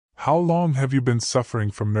How long have you been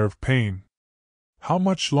suffering from nerve pain? How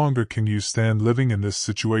much longer can you stand living in this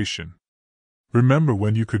situation? Remember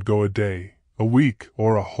when you could go a day, a week,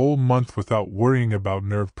 or a whole month without worrying about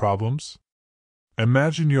nerve problems?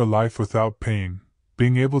 Imagine your life without pain,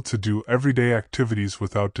 being able to do everyday activities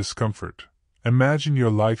without discomfort. Imagine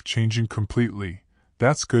your life changing completely.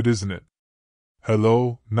 That's good, isn't it?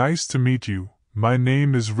 Hello, nice to meet you. My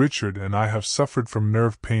name is Richard and I have suffered from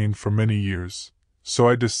nerve pain for many years, so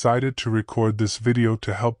I decided to record this video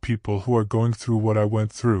to help people who are going through what I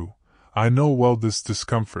went through. I know well this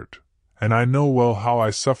discomfort, and I know well how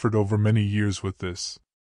I suffered over many years with this.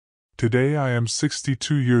 Today I am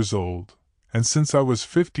 62 years old, and since I was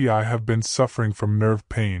 50 I have been suffering from nerve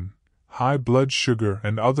pain, high blood sugar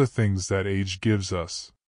and other things that age gives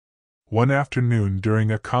us. One afternoon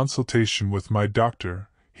during a consultation with my doctor,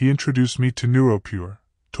 he introduced me to Neuropure,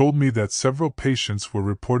 told me that several patients were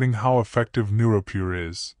reporting how effective Neuropure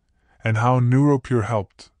is, and how Neuropure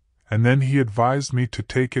helped, and then he advised me to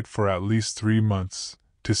take it for at least 3 months,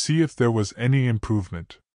 to see if there was any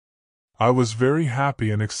improvement. I was very happy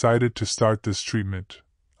and excited to start this treatment.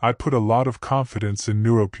 I put a lot of confidence in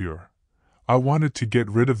Neuropure. I wanted to get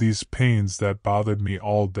rid of these pains that bothered me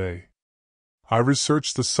all day. I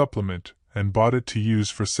researched the supplement and bought it to use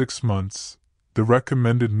for 6 months. The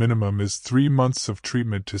recommended minimum is 3 months of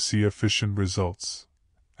treatment to see efficient results.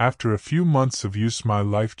 After a few months of use my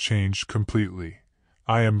life changed completely.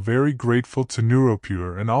 I am very grateful to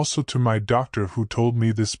Neuropure and also to my doctor who told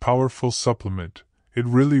me this powerful supplement. It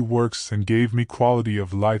really works and gave me quality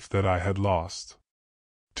of life that I had lost.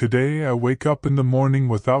 Today I wake up in the morning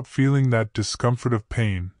without feeling that discomfort of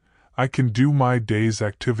pain. I can do my day's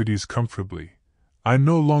activities comfortably. I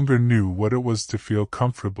no longer knew what it was to feel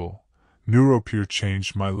comfortable. Neuropure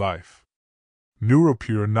changed my life.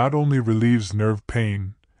 Neuropure not only relieves nerve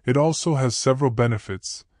pain, it also has several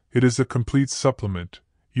benefits. It is a complete supplement.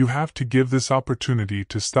 You have to give this opportunity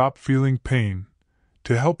to stop feeling pain.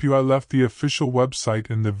 To help you, I left the official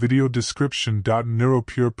website in the video description.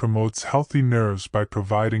 Neuropure promotes healthy nerves by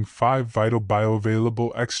providing 5 vital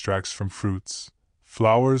bioavailable extracts from fruits,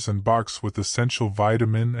 flowers and barks with essential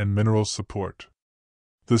vitamin and mineral support.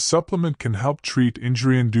 The supplement can help treat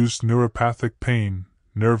injury-induced neuropathic pain,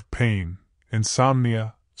 nerve pain,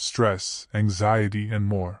 insomnia, stress, anxiety, and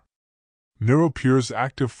more. Neuropure's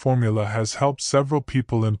active formula has helped several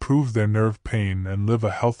people improve their nerve pain and live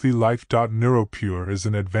a healthy life. Neuropure is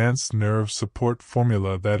an advanced nerve support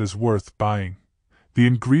formula that is worth buying. The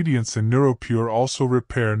ingredients in Neuropure also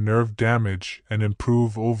repair nerve damage and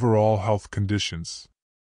improve overall health conditions.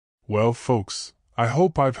 Well folks, I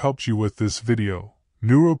hope I've helped you with this video.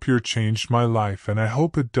 Neuropure changed my life and I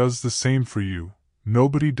hope it does the same for you.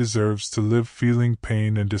 Nobody deserves to live feeling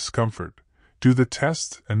pain and discomfort. Do the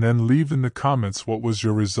test and then leave in the comments what was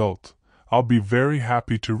your result. I'll be very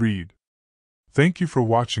happy to read. Thank you for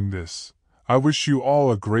watching this. I wish you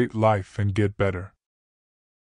all a great life and get better.